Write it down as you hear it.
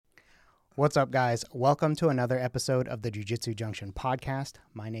What's up, guys? Welcome to another episode of the Jiu Jitsu Junction podcast.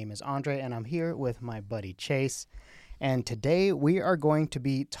 My name is Andre, and I'm here with my buddy Chase. And today we are going to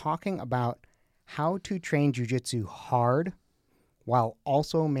be talking about how to train Jiu Jitsu hard while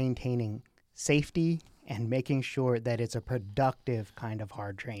also maintaining safety and making sure that it's a productive kind of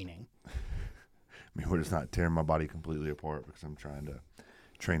hard training. I mean, we're just not tearing my body completely apart because I'm trying to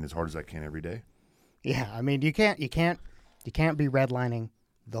train as hard as I can every day. Yeah, I mean, you can't be redlining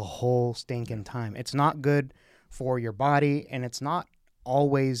the whole stinking time. It's not good for your body, and it's not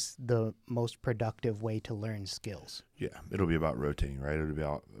always the most productive way to learn skills. Yeah, it'll be about rotating, right? It'll be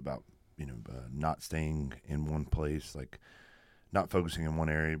about not staying in one place, like not focusing in one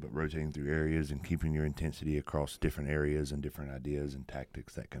area, but rotating through areas and keeping your intensity across different areas and different ideas and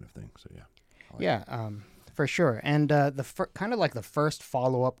tactics, that kind of thing. So yeah. For sure. And kind of like the first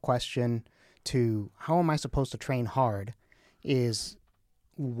follow-up question to how am I supposed to train hard is,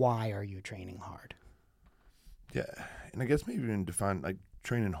 why are you training hard? Yeah, and I guess maybe even define like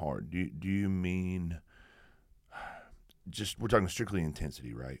training hard. Do you mean just we're talking strictly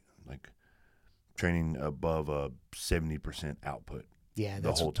intensity, right? Like training above a 70% output. Yeah,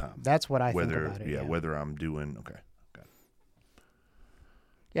 the whole time. That's what I think about it. Yeah, whether I'm doing okay.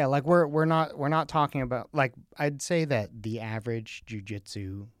 Yeah, like we're not talking about, like, I'd say that the average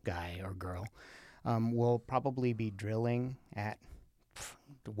jiu-jitsu guy or girl will probably be drilling at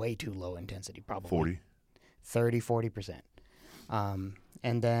way too low intensity, probably 40%.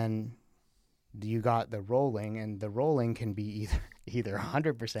 And then you got the rolling, and the rolling can be either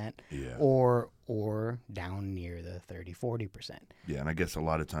 100% or down near the 30-40%. Yeah, and I guess a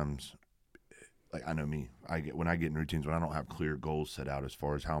lot of times, like I know me, when I get in routines when I don't have clear goals set out as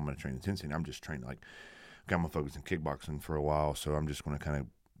far as how I'm going to train intensity, and I'm just training like I'm going to focus in kickboxing for a while, so I'm just going to kind of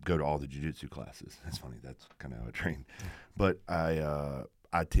go to all the jiu-jitsu classes. That's funny. That's kind of how I train. But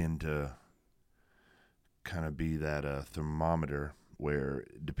I tend to kind of be that thermometer where,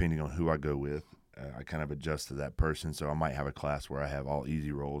 depending on who I go with, I kind of adjust to that person. So I might have a class where I have all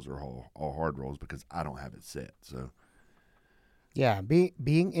easy rolls or all hard rolls because I don't have it set. So yeah,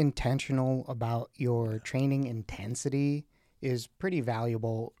 being intentional about your training intensity is pretty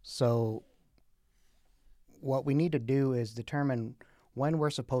valuable. So what we need to do is determine when we're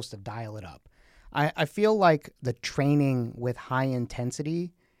supposed to dial it up. I feel like the training with high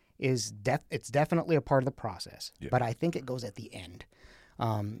intensity is it's definitely a part of the process, but I think it goes at the end.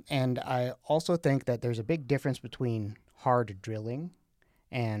 And I also think that there's a big difference between hard drilling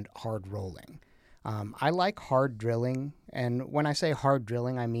and hard rolling. I like hard drilling, and when I say hard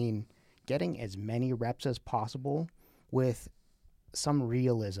drilling, I mean getting as many reps as possible with some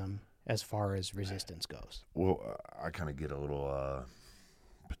realism as far as resistance goes. Well, I kind of get a little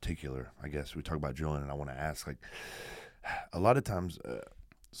particular, I guess. We talk about drilling, and I want to ask, like, a lot of times,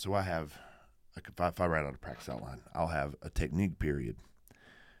 so I have, like, if I write out a practice outline, I'll have a technique period,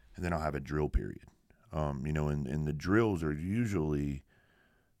 and then I'll have a drill period. And the drills are usually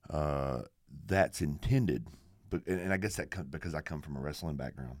that's intended, but and I guess because I come from a wrestling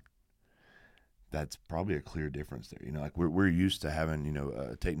background, that's probably a clear difference there. Like we're used to having,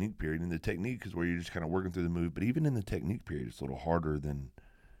 a technique period, and the technique is where you're just kind of working through the move. But even in the technique period, it's a little harder than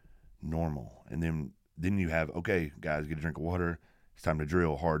normal. And then you have, okay, guys, get a drink of water. It's time to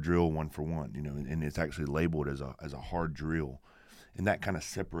drill, hard drill, 1 for 1. And it's actually labeled as a hard drill, and that kind of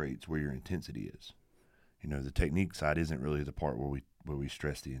separates where your intensity is. The technique side isn't really the part where we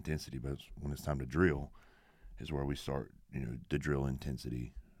stress the intensity, but when it's time to drill is where we start, the drill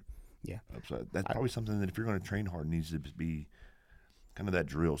intensity. Yeah. So that's probably something that if you're going to train hard needs to be kind of that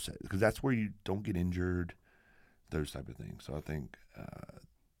drill set, because that's where you don't get injured, those type of things. So I think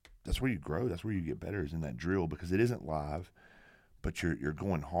that's where you grow. That's where you get better, is in that drill, because it isn't live, but you're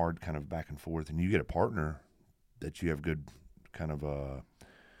going hard kind of back and forth, and you get a partner that you have good kind of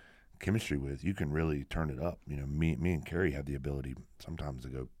chemistry with. You can really turn it up. Me and Carrie have the ability sometimes to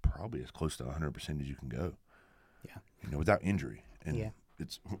go probably as close to 100% as you can go. Yeah. Without injury. And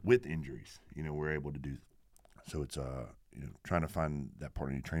it's with injuries, we're able to do. So it's trying to find that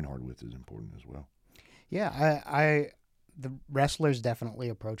partner you train hard with is important as well. Yeah, the wrestlers definitely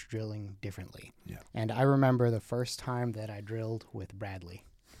approach drilling differently. Yeah. And I remember the first time that I drilled with Bradley,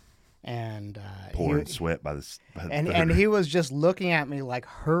 and pouring sweat by the and he was just looking at me like,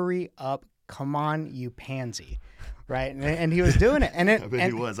 "Hurry up, come on, you pansy." Right, and he was doing it, I bet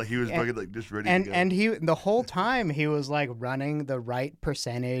he was just ready to go. And he the whole time he was like running the right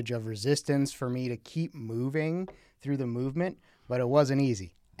percentage of resistance for me to keep moving through the movement, but it wasn't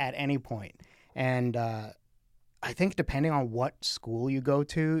easy at any point. And I think depending on what school you go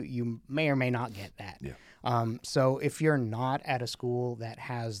to, you may or may not get that. Yeah. So if you're not at a school that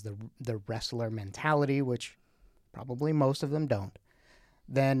has the wrestler mentality, which probably most of them don't,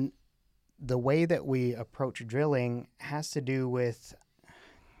 then the way that we approach drilling has to do with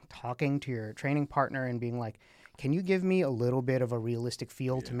talking to your training partner and being like, can you give me a little bit of a realistic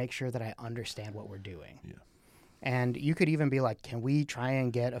feel to make sure that I understand what we're doing? Yeah. And you could even be like, can we try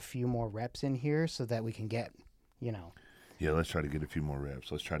and get a few more reps in here so that we can get, Yeah, let's try to get a few more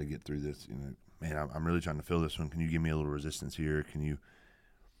reps. Let's try to get through this. Man, I'm really trying to feel this one. Can you give me a little resistance here? Can you?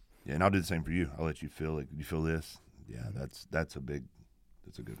 Yeah, and I'll do the same for you. I'll let you feel it. You feel this? Yeah, that's a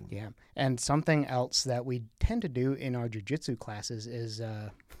good one. Yeah. And something else that we tend to do in our jiu-jitsu classes is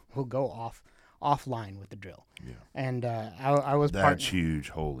we'll go offline with the drill. Yeah. And I was That's huge.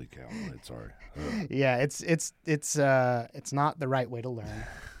 Holy cow! Sorry. Yeah, it's not the right way to learn.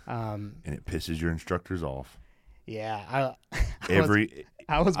 And it pisses your instructors off. Yeah,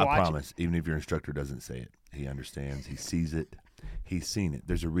 I was watching. promise, even if your instructor doesn't say it, he understands. He sees it. He's seen it.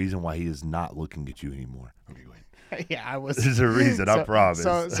 There's a reason why he is not looking at you anymore. Okay, go ahead. Yeah, I was. There's a reason. I promise.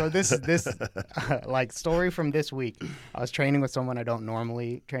 So this like story from this week. I was training with someone I don't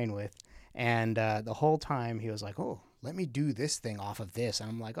normally train with, and the whole time he was like, "Oh, let me do this thing off of this." And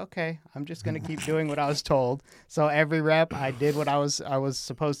I'm like, "Okay, I'm just gonna keep doing what I was told." So every rep, I did what I was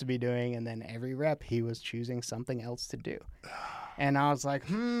supposed to be doing, and then every rep, he was choosing something else to do, and I was like,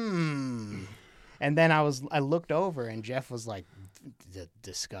 And then I looked over, and Jeff was like, the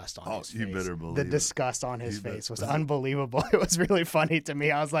disgust on his face. You better believe the disgust on his face was unbelievable. It was really funny to me.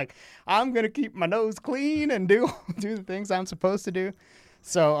 I was like, I'm gonna keep my nose clean and do the things I'm supposed to do.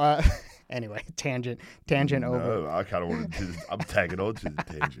 So anyway, tangent over. No, I kind of wanted to. I'm tagging on to the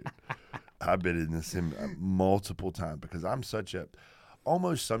tangent. I've been in this multiple times because I'm such a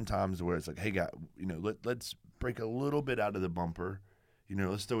almost sometimes where it's like, hey, guy, let's break a little bit out of the bumper.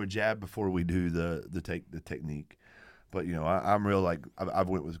 Let's throw a jab before we do the technique. But I'm real like I've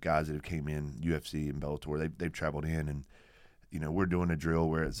went with guys that have came in UFC and Bellator. They've traveled in and we're doing a drill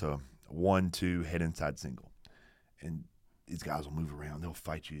where it's a 1-2 head inside single, and these guys will move around. They'll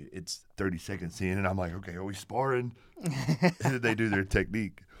fight you. It's 30 seconds in, and I'm like, okay, are we sparring? And then they do their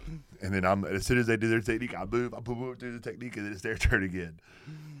technique, and then as soon as they do their technique, I move through the technique, and then it's their turn again.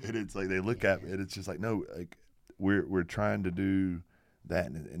 And it's like they look at me, and it's just like, no, like we're trying to do that,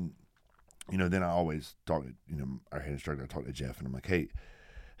 and then I always talk to our head instructor. I talk to Jeff, and I'm like, hey,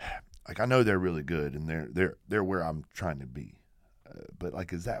 like I know they're really good, and they're where I'm trying to be, but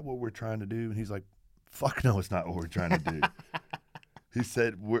like, is that what we're trying to do? And he's like, fuck no, it's not what we're trying to do. He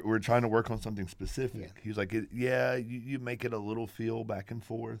said we're trying to work on something specific. Yeah. He was like, you make it a little feel back and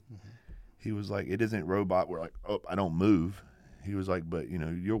forth. Mm-hmm. He was like, it isn't robot. We're like, oh, I don't move. He was like, but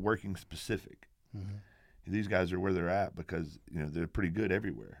you're working specific. Mm-hmm. These guys are where they're at because they're pretty good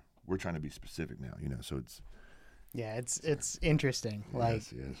everywhere. We're trying to be specific now, so it's. Yeah, it's interesting.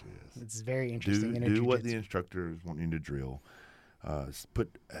 Like, yes. It's very interesting. Do what the instructor is wanting to drill. I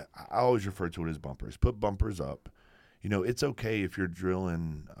always refer to it as bumpers. Put bumpers up. It's okay if you're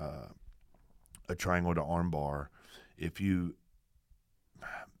drilling a triangle to arm bar. If you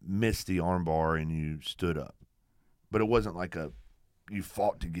missed the arm bar and you stood up, but it wasn't like you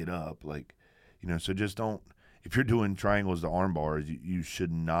fought to get up, like. So just don't. If you're doing triangles to arm bars, you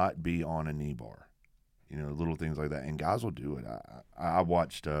should not be on a knee bar. Little things like that, and guys will do it. I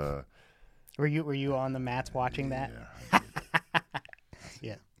watched. Were you on the mats watching that? Yeah.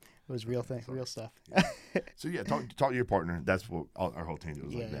 Yeah, it was real stuff. Yeah. So yeah, talk to your partner. That's what our whole tangent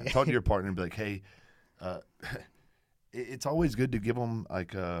was like. That. Talk to your partner and be like, hey, it's always good to give them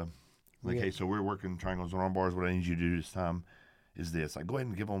hey, so we're working triangles and arm bars. What I need you to do this time is this. Like, go ahead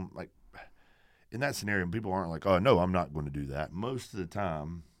and give them like. In that scenario, people aren't like, oh, no, I'm not going to do that. Most of the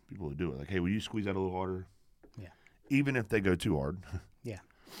time, people will do it. Like, hey, will you squeeze out a little harder? Yeah. Even if they go too hard. Yeah.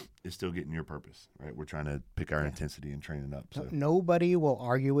 It's still getting your purpose, right? We're trying to pick our intensity and train it up. So nobody will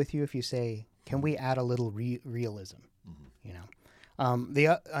argue with you if you say, can we add a little realism?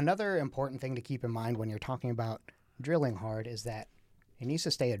 Mm-hmm. Another important thing to keep in mind when you're talking about drilling hard is that it needs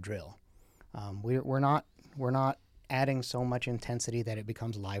to stay a drill. We're not adding so much intensity that it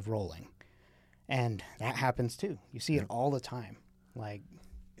becomes live rolling. And that happens too. You see it all the time.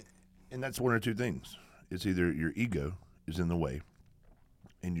 And that's one or two things. It's either your ego is in the way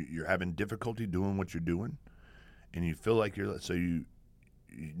and you're having difficulty doing what you're doing and you feel like I'm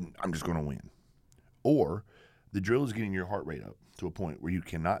just going to win. Or the drill is getting your heart rate up to a point where you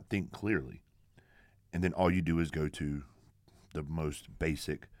cannot think clearly. And then all you do is go to the most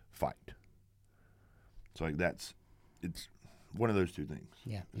basic fight. So it's one of those two things.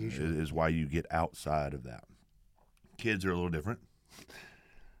 Yeah, usually. Is why you get outside of that. Kids are a little different.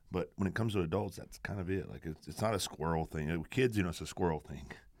 But when it comes to adults, that's kind of it. Like it's not a squirrel thing. With kids, it's a squirrel thing.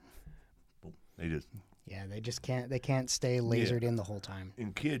 They just they can't stay lasered in the whole time.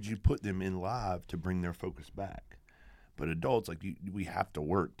 In kids, you put them in live to bring their focus back. But adults, like we have to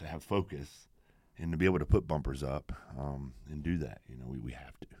work to have focus and to be able to put bumpers up and do that. We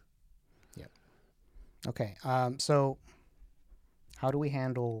have to. Yep. Okay. So how do we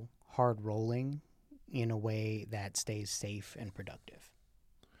handle hard rolling in a way that stays safe and productive?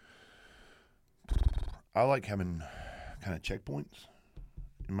 I like having kind of checkpoints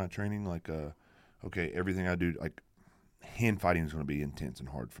in my training. Like, okay, everything I do, like hand fighting is going to be intense and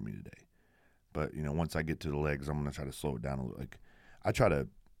hard for me today. But, once I get to the legs, I'm going to try to slow it down a little. Like, I try to,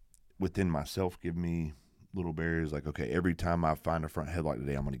 within myself, give me little barriers. Like, okay, every time I find a front headlock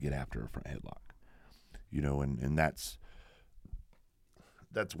today, I'm going to get after a front headlock. And that's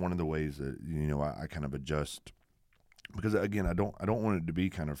one of the ways that, I kind of adjust. Because, again, I don't want it to be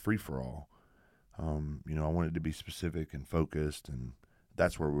kind of free-for-all. I want it to be specific and focused, and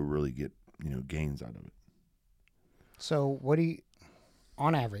that's where we really get, gains out of it. So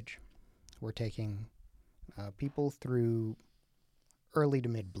on average, we're taking people through early to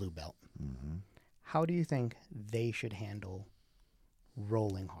mid blue belt. Mm-hmm. How do you think they should handle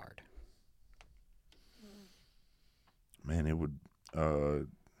rolling hard? Man, it would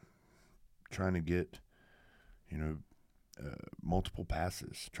trying to get, multiple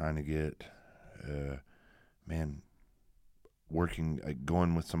passes, trying to get, working, like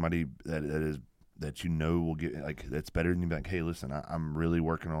going with somebody that will get, like, that's better than you. Be like, hey, listen, I'm really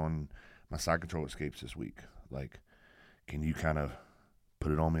working on my side control escapes this week. Like, can you kind of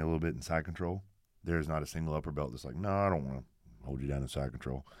put it on me a little bit in side control? There's not a single upper belt that's like, no, I don't want to hold you down in side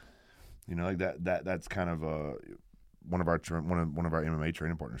control. Like that's kind of one of our MMA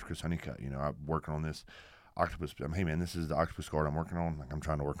training partners, Chris Honeycutt. I'm working on this octopus. Hey man, this is the octopus guard I'm working on. Like, I'm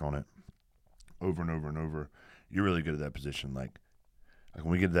trying to work on it over and over and over. You're really good at that position. Like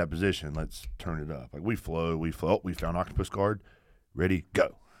when we get to that position, let's turn it up. Like we flow. We found octopus guard, ready,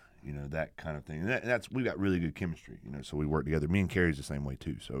 go. That kind of thing. And we got really good chemistry. So we work together. Me and Carrie's the same way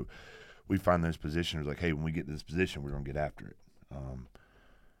too. So we find those positions like, hey, when we get to this position, we're gonna get after it.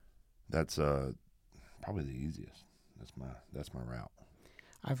 That's probably the easiest. That's my route.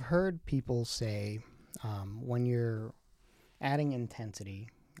 I've heard people say when you're adding intensity,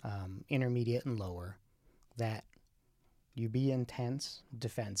 intermediate and lower, that you be intense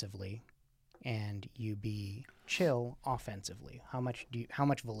defensively and you be chill offensively. How much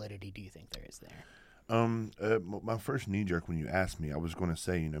validity do you think there is there? My first knee jerk when you asked me, I was going to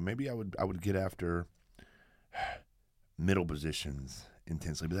say, maybe I would get after middle positions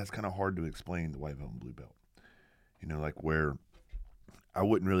intensely, but that's kind of hard to explain the white belt and blue belt. Like where I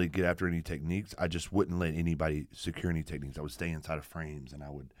wouldn't really get after any techniques. I just wouldn't let anybody secure any techniques. I would stay inside of frames and I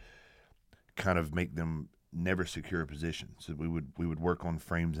would kind of make them never secure a position. So we would work on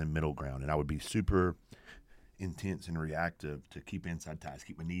frames and middle ground, and I would be super intense and reactive to keep inside ties,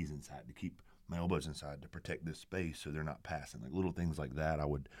 keep my knees inside, to keep my elbows inside, to protect this space so they're not passing. Like little things like that, I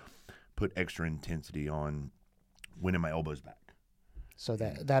would put extra intensity on winning my elbows back. So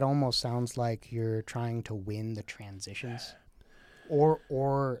that almost sounds like you're trying to win the transitions,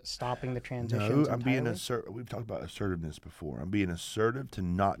 or stopping the transitions. No, I'm entirely? being assertive. We've talked about assertiveness before. I'm being assertive to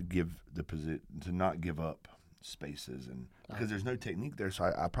not give to not give up spaces, and because there's no technique there, so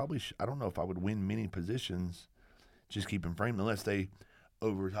I probably I don't know if I would win many positions just keeping frame unless they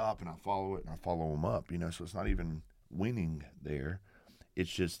over top and I follow it and I follow them up. So it's not even winning there. It's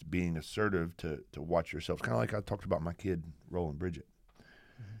just being assertive to watch yourself. It's kind of like I talked about my kid rolling Bridget.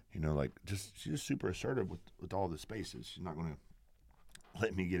 Like she's just super assertive with all the spaces. She's not going to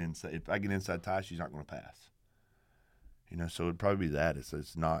let me get inside. If I get inside tie, she's not going to pass. So it'd probably be that.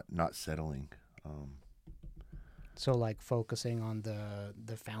 It's not settling. So like focusing on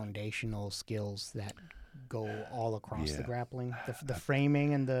the foundational skills that go all across the grappling, the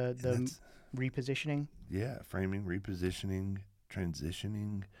framing and the repositioning. Yeah, framing, repositioning,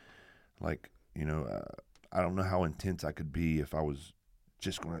 transitioning. Like, I don't know how intense I could be if I was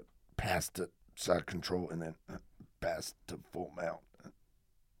just going to pass to side control and then pass to full mount.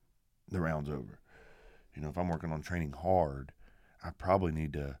 The round's over. If I'm working on training hard, I probably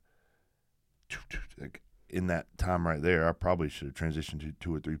need to, like, in that time right there, I probably should have transitioned to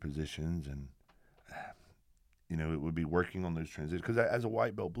 2 or 3 positions, and it would be working on those transitions. Because as a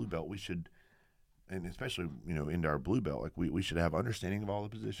white belt, blue belt, we should, and especially into our blue belt, like we should have understanding of all the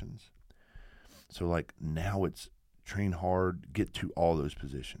positions. So like now it's train hard, get to all those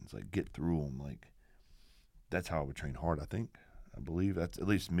positions, like get through them. Like that's how I would train hard. I believe that's at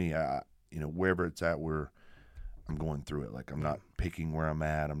least me. Wherever it's at, where I'm going through it. Like I'm not picking where I'm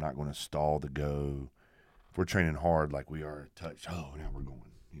at. I'm not going to stall the go. If we're training hard, like we are a touch, oh, now we're going.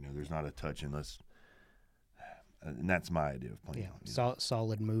 There's not a touch unless, and that's my idea of playing. Yeah,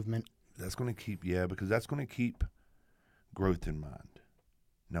 solid movement. That's going to keep, because that's going to keep growth in mind.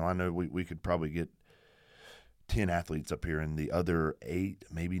 Now, I know we could probably get 10 athletes up here, and the other 8,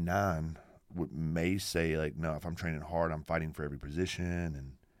 maybe 9, may say, like, no, if I'm training hard, I'm fighting for every position,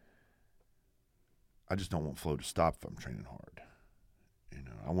 and I just don't want flow to stop if I'm training hard.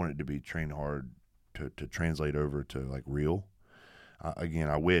 I want it to be train hard to translate over to, like, real. Again,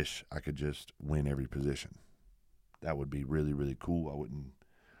 I wish I could just win every position. That would be really, really cool. I wouldn't,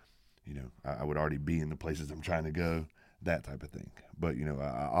 I would already be in the places I'm trying to go, that type of thing. But,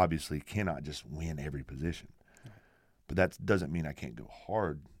 I obviously cannot just win every position. But that doesn't mean I can't go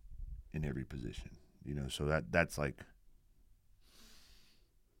hard in every position, so that's like.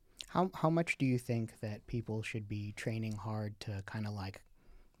 How much do you think that people should be training hard to kind of like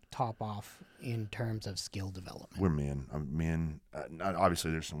top off in terms of skill development? We're men. Men.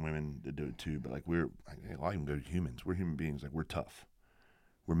 Obviously, there's some women that do it too, but like I even go to humans. We're human beings. Like we're tough.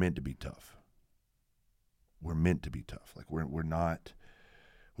 We're meant to be tough. We're meant to be tough. Like we're not.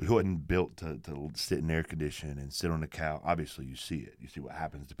 We wasn't built to sit in air condition and sit on a couch. Obviously, you see it. You see what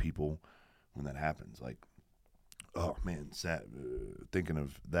happens to people when that happens. Like, oh man, thinking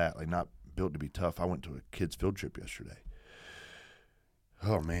of that. Like not built to be tough. I went to a kids' field trip yesterday.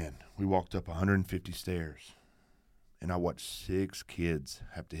 Oh, man, we walked up 150 stairs, and I watched 6 kids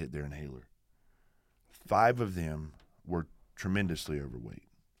have to hit their inhaler. 5 of them were tremendously overweight.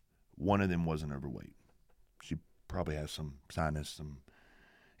 1 of them wasn't overweight. She probably has some sinus,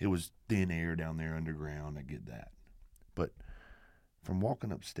 it was thin air down there underground. I get that. But from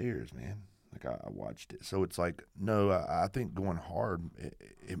walking upstairs, man, like I watched it. So it's like, no, I think going hard,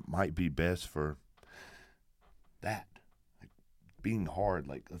 it might be best for that. Being hard,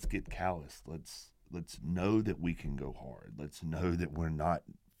 like let's get callous. Let's know that we can go hard. Let's know that we're not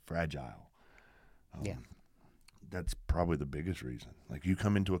fragile. That's probably the biggest reason. Like you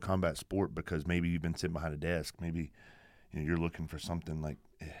come into a combat sport because maybe you've been sitting behind a desk. Maybe you're looking for something like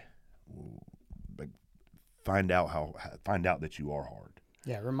find out that you are hard.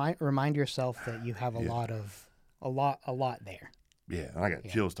 Yeah, remind yourself that you have a lot there. Yeah, and I got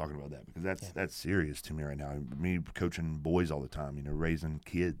chills talking about that because that's serious to me right now. Me coaching boys all the time, raising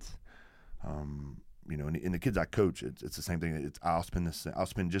kids, and the kids I coach, it's the same thing. I'll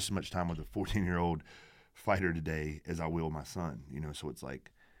spend just as much time with a 14-year-old fighter today as I will my son. So it's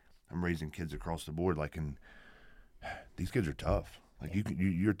like I'm raising kids across the board. Like, and these kids are tough. Like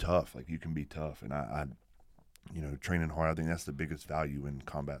you're tough. Like you can be tough, and I training hard. I think that's the biggest value in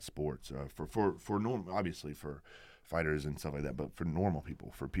combat sports for normal, obviously for fighters and stuff like that, but for normal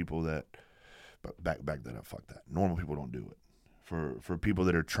people, for people that, but back that up, fuck that. Normal people don't do it. For people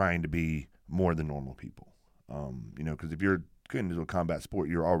that are trying to be more than normal people, because if you're getting into a combat sport,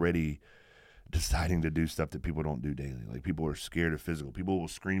 you're already deciding to do stuff that people don't do daily. Like people are scared of physical. People will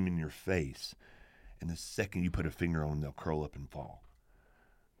scream in your face, and the second you put a finger on them, they'll curl up and fall.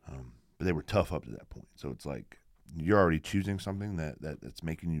 But they were tough up to that point. So it's like you're already choosing something that's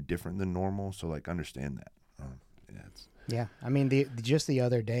making you different than normal. So like understand that. Yeah, I mean, just the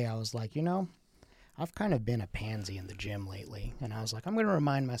other day, I was like, I've kind of been a pansy in the gym lately, and I was like, I'm going to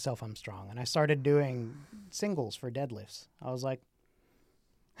remind myself I'm strong, and I started doing singles for deadlifts. I was like,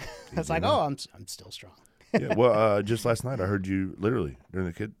 I'm still strong. Yeah, well, just last night I heard you literally during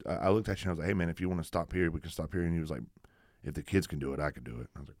the kid. I looked at you and I was like, hey man, if you want to stop here, we can stop here. And he was like, if the kids can do it, I can do it.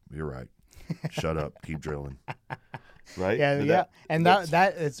 I was like, you're right. Shut up, keep drilling. Right? Yeah. And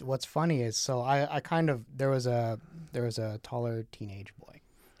that is what's funny is, so I kind of, there was a taller teenage boy,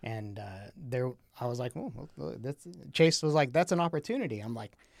 and I was like, oh, Chase was like, that's an opportunity. I'm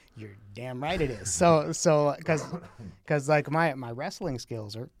like, you're damn right it is. So because like my wrestling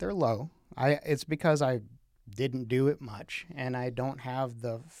skills they're low. It's because I didn't do it much, and I don't have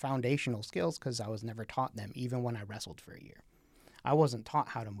the foundational skills because I was never taught them. Even when I wrestled for a year, I wasn't taught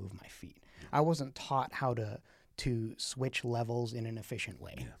how to move my feet. I wasn't taught how to switch levels in an efficient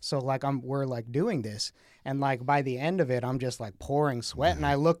way. Yeah. So like we're like doing this, and like by the end of it, I'm just like pouring sweat, and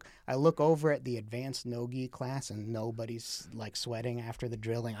I look over at the advanced no-gi class, and nobody's like sweating after the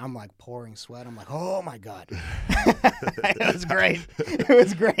drilling. I'm like pouring sweat. I'm like, oh my God. It was great. It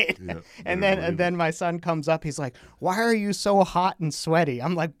was great. Yeah, and then my son comes up, he's like, why are you so hot and sweaty?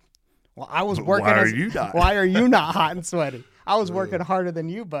 I'm like, well, I was working. Why are you not hot and sweaty? I was working harder than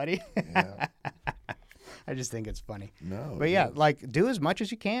you, buddy. Yeah. I just think it's funny. No, but yeah, like do as much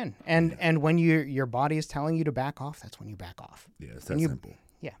as you can, and when your body is telling you to back off, that's when you back off. Yeah, it's that simple.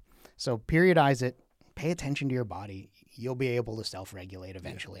 Yeah. So periodize it, pay attention to your body. You'll be able to self-regulate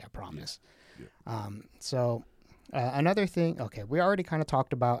eventually, I promise. So another thing, okay, we already kind of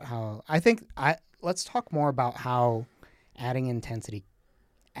talked about how, let's talk more about how adding intensity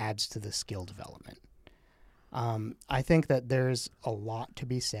adds to the skill development. I think that there's a lot to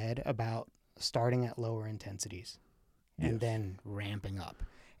be said about starting at lower intensities and then ramping up.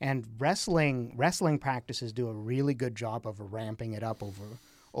 And wrestling practices do a really good job of ramping it up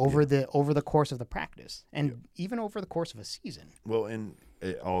over the course of the practice, and even over the course of a season. Well, and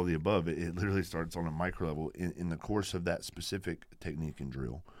all of the above, it literally starts on a micro level in the course of that specific technique and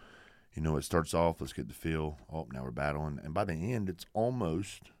drill. You know, it starts off, let's get the feel. Oh, now we're battling, and by the end, it's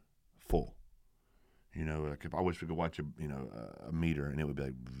almost full. You know, like if I wish we could watch a meter, and it would be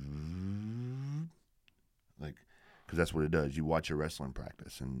like, because that's what it does. You watch a wrestling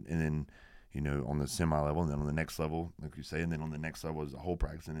practice, and then, you know, on the semi level, and then on the next level, like you say, and then on the next level is a whole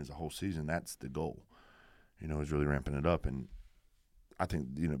practice, and is a whole season. That's the goal. You know, is really ramping it up, and I think,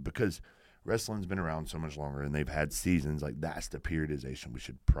 you know, because wrestling's been around so much longer, and they've had seasons, like that's the periodization we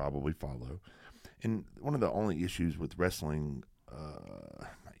should probably follow. And one of the only issues with wrestling, not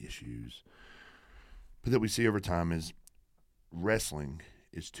issues, but that we see over time is wrestling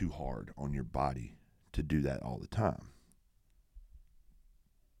is too hard on your body to do that all the time.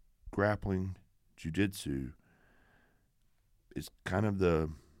 Grappling, jiu-jitsu is kind of the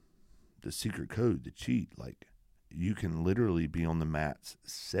secret code, the cheat. Like, you can literally be on the mats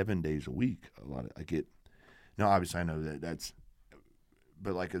 7 days a week. Now, obviously, I know that's,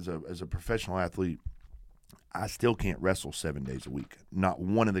 but like as a professional athlete, I still can't wrestle 7 days a week. Not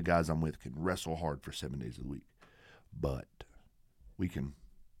one of the guys I'm with can wrestle hard for 7 days a week, but we can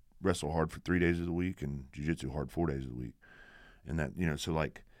wrestle hard for 3 days of the week and jiu-jitsu hard 4 days of the week. And that, you know, so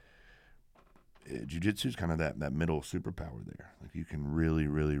like jiu-jitsu is kind of that middle superpower there. Like, you can really,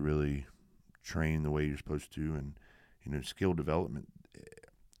 really, really train the way you're supposed to, and, you know, skill development.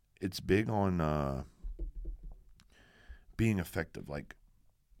 It's big on being effective, like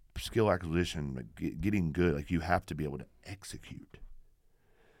skill acquisition, like getting good. Like, you have to be able to execute.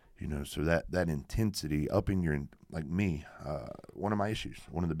 You know, so that intensity, upping your, like me, one of my issues,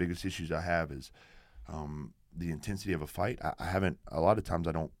 one of the biggest issues I have is the intensity of a fight. I haven't, a lot of times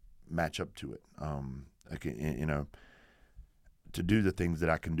I don't match up to it. Like, you know, to do the things that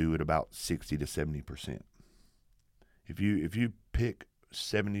I can do at about 60 to 70%. If you pick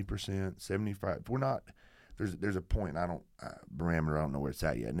 70%, 75, we're not, there's a point, barometer, I don't know where it's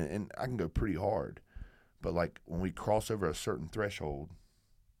at yet. And I can go pretty hard. But like, when we cross over a certain threshold,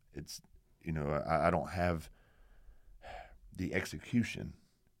 it's, you know, I don't have the execution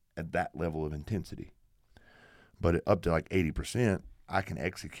at that level of intensity. But up to like 80%, I can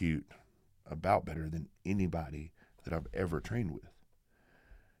execute about better than anybody that I've ever trained with.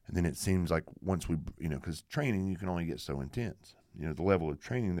 And then it seems like once we, you know, because training, you can only get so intense. You know, the level of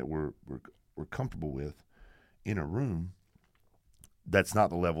training that we're comfortable with in a room, that's not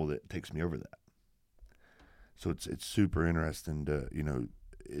the level that takes me over that. So it's super interesting to, you know,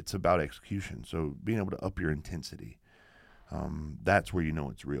 it's about execution. So being able to up your intensity, that's where you know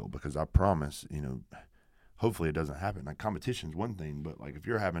it's real. Because I promise, you know, hopefully it doesn't happen. Like, competition's one thing, but like if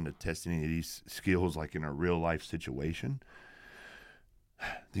you're having to test any of these skills like in a real life situation,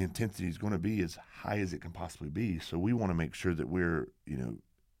 the intensity is going to be as high as it can possibly be. So we want to make sure that we're, you know,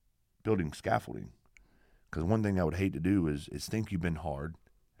 building scaffolding. Because one thing I would hate to do is think you've been hard,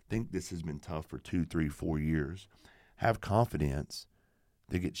 think this has been tough for 2, 3, 4 years, have confidence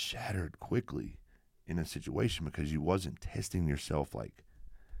that gets shattered quickly in a situation because you wasn't testing yourself like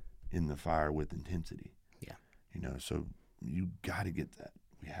in the fire with intensity. Yeah. You know, so you got to get that.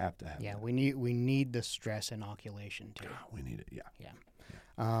 We have to have that. Yeah, we need the stress inoculation too. We need it, yeah.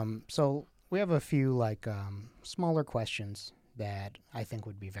 So we have a few like smaller questions that I think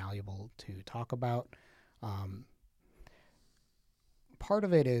would be valuable to talk about. Part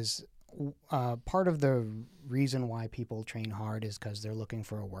of it is part of the reason why people train hard is because they're looking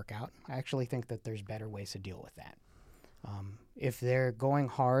for a workout. I actually think that there's better ways to deal with that. If they're going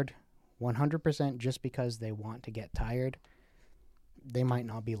hard 100% just because they want to get tired, they might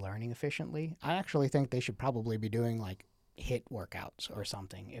not be learning efficiently. I actually think they should probably be doing like HIIT workouts or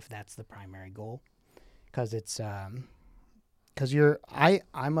something if that's the primary goal, because it's because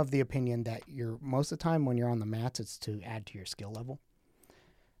I'm of the opinion that you're most of the time when you're on the mats, it's to add to your skill level.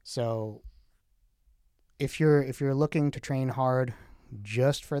 So if you're looking to train hard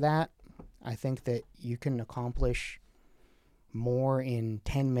just for that, I think that you can accomplish more in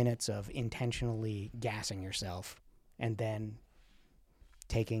 10 minutes of intentionally gassing yourself and then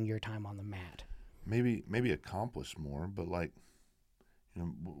taking your time on the mat. Maybe accomplish more, but like, you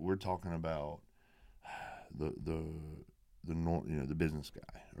know, we're talking about the business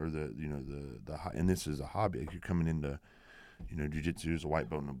guy or and this is a hobby. Like you're coming into, jiu-jitsu as a white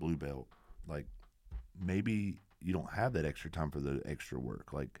belt and a blue belt. Like maybe you don't have that extra time for the extra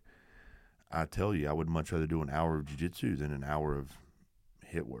work. Like I tell you, I would much rather do an hour of jiu-jitsu than an hour of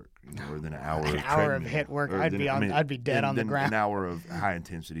hit work, or than an hour of hit work. I'd be dead on the ground. An hour of high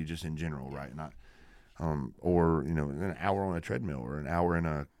intensity, just in general, right? Not, or an hour on a treadmill or an hour in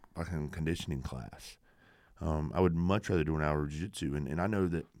a fucking conditioning class. I would much rather do an hour of jiu-jitsu, and I know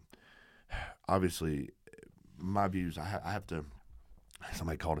that obviously my views. I have to.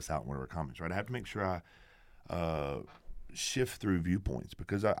 Somebody called us out in one of our comments, right? I have to make sure I shift through viewpoints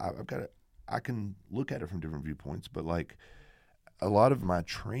because I can look at it from different viewpoints, but like a lot of my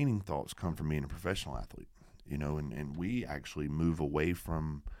training thoughts come from being a professional athlete, and we actually move away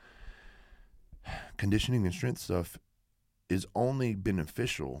from conditioning and strength stuff is only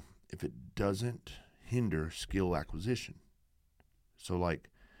beneficial if it doesn't hinder skill acquisition. So like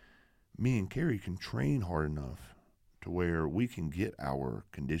me and Carrie can train hard enough to where we can get our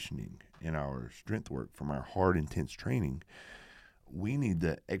conditioning and our strength work from our hard, intense training. We need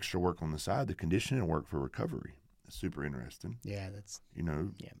the extra work on the side, the conditioning work for recovery. It's super interesting. Yeah, that's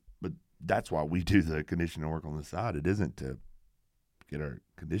Yeah. But that's why we do the conditioning work on the side. It isn't to get our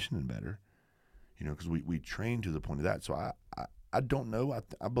conditioning better, because we train to the point of that. So I don't know.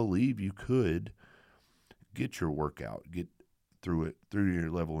 I believe you could get your workout, get through it, through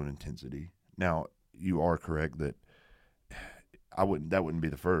your level of intensity. Now, you are correct that that wouldn't be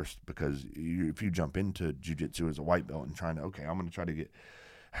the first, because if you jump into jiu-jitsu as a white belt and I'm going to try to get,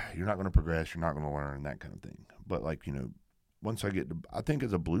 you're not going to progress, you're not going to learn, that kind of thing. But like, once I think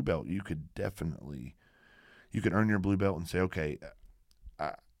as a blue belt, you could earn your blue belt and say, okay,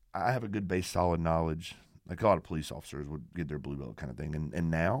 I have a good base solid knowledge. Like a lot of police officers would get their blue belt kind of thing.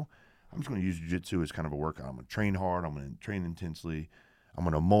 And now I'm just going to use jiu-jitsu as kind of a workout. I'm going to train hard. I'm going to train intensely. I'm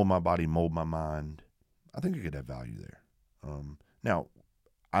going to mold my body, mold my mind. I think it could have value there. Now,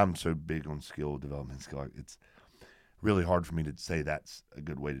 I'm so big on skill development. It's really hard for me to say that's a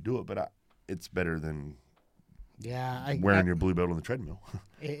good way to do it, but it's better than wearing your blue belt on the treadmill.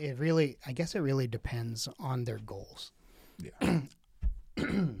 I guess it really depends on their goals. Yeah.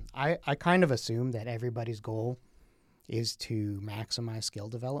 I kind of assume that everybody's goal is to maximize skill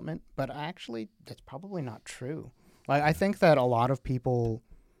development, but actually that's probably not true. Like I think that a lot of people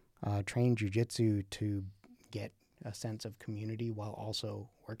train jiu-jitsu to get a sense of community while also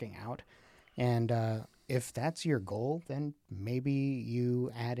working out. And if that's your goal, then maybe you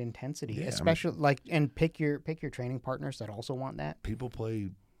add intensity, especially and pick your training partners that also want that. People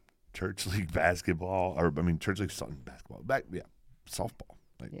play church league basketball, church league basketball, softball.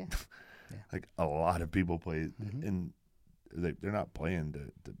 Like a lot of people play, and they're not playing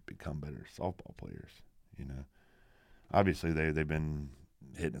to become better softball players. Obviously they've been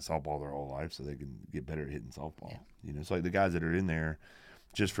hitting a softball their whole life, so they can get better at hitting softball. Yeah. It's like the guys that are in there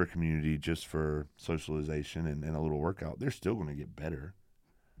just for community, just for socialization and a little workout, they're still going to get better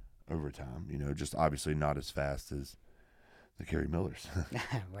over time. Just obviously not as fast as the Kerry Millers.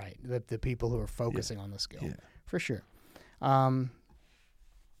 Right. The people who are focusing on the skill. Yeah. For sure. Don't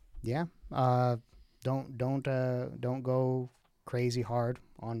go crazy hard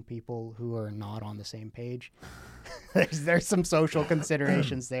on people who are not on the same page. There's some social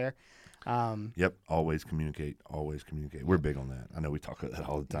considerations there. Yep. Always communicate. We're big on that. I know we talk about that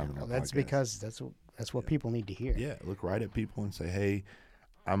all the time. Yeah, that's podcast. Because that's what people need to hear. Yeah. Look right at people and say, hey,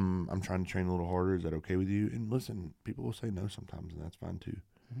 I'm trying to train a little harder. Is that okay with you? And listen, people will say no sometimes, and that's fine too.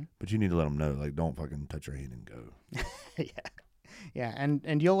 Mm-hmm. But you need to let them know, like, don't fucking touch your hand and go. Yeah.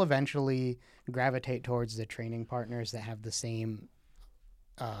 And you'll eventually gravitate towards the training partners that have the same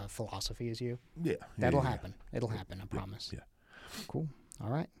philosophy as you. Yeah. That'll happen. It'll happen, I promise. Yeah. Cool. All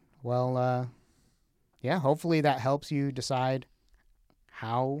right. Well, hopefully that helps you decide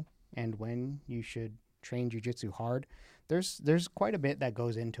how and when you should train jiu-jitsu hard. There's quite a bit that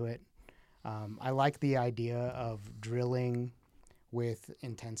goes into it. I like the idea of drilling with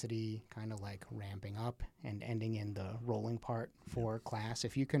intensity kind of like ramping up and ending in the rolling part for class.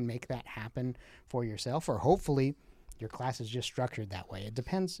 If you can make that happen for yourself, or hopefully your class is just structured that way. It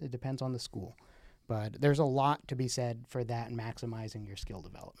depends on the school. But there's a lot to be said for that and maximizing your skill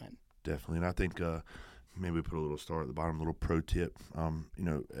development. Definitely. And I think maybe we put a little star at the bottom, a little pro tip. One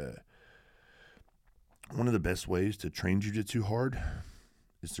of the best ways to train jiu-jitsu hard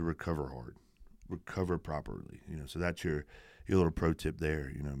is to recover hard. Recover properly. So that's your little pro tip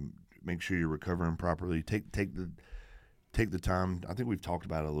there. Make sure you're recovering properly. Take the time. I think we've talked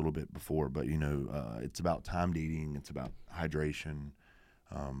about it a little bit before, but it's about timed eating. It's about hydration.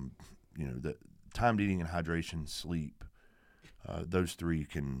 timed eating and hydration, sleep, those three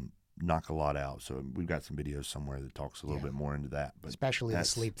can knock a lot out. So we've got some videos somewhere that talks a little bit more into that. But especially the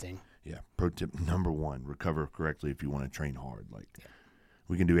sleep thing. Yeah. Pro tip number 1, recover correctly if you want to train hard. Like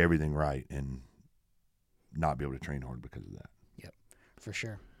we can do everything right and not be able to train hard because of that. Yep, for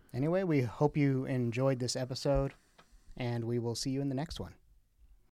sure. Anyway, we hope you enjoyed this episode, and we will see you in the next one.